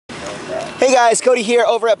Hey guys, Cody here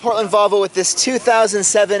over at Portland Volvo with this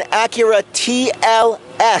 2007 Acura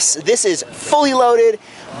TLS. This is fully loaded,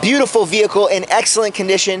 beautiful vehicle in excellent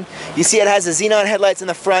condition. You see it has the xenon headlights in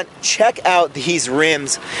the front. Check out these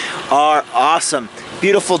rims, are awesome.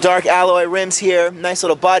 Beautiful dark alloy rims here, nice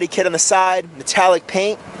little body kit on the side, metallic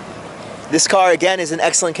paint. This car again is in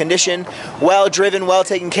excellent condition, well driven, well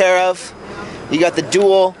taken care of. You got the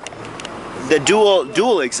dual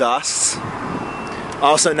exhausts,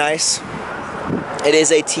 also nice. It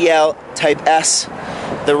is a TL Type S,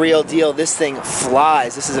 the real deal. This thing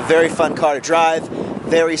flies. This is a very fun car to drive,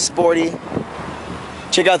 very sporty.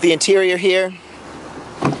 Check out the interior here.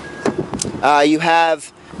 You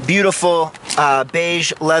have beautiful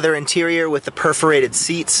beige leather interior with the perforated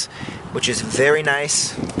seats, which is very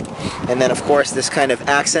nice. And then of course this kind of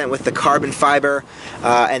accent with the carbon fiber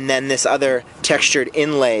and then this other textured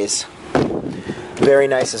inlays. Very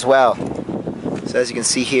nice as well. So as you can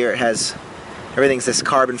see here, it has everything's this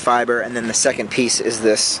carbon fiber, and then the second piece is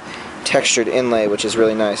this textured inlay, which is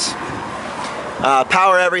really nice.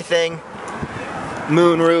 Power everything,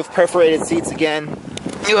 moon roof, perforated seats again.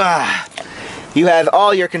 You have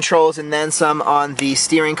all your controls and then some on the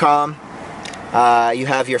steering column. You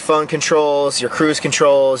have your phone controls, your cruise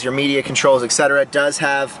controls, your media controls, etc. It does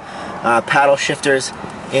have paddle shifters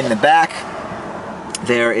in the back.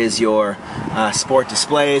 There is your sport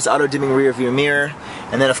displays, auto-dimming rear view mirror,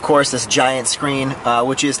 and then of course this giant screen,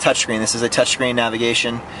 which is touchscreen. This is a touchscreen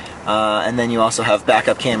navigation, and then you also have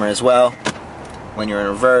backup camera as well when you're in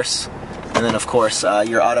reverse, and then of course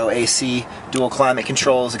your auto AC, dual climate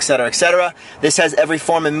controls, etc., etc. This has every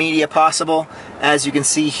form of media possible, as you can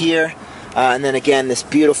see here, and then again this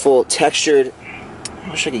beautiful textured, I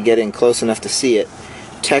wish I could get in close enough to see it,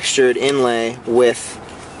 textured inlay with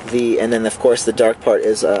and then of course the dark part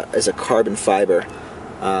is a carbon fiber.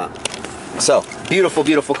 So beautiful,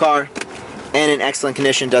 beautiful car, and in excellent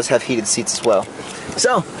condition. Does have heated seats as well.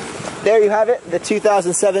 So there you have it, the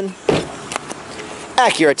 2007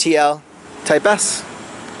 Acura TL Type S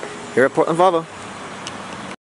here at Portland Volvo.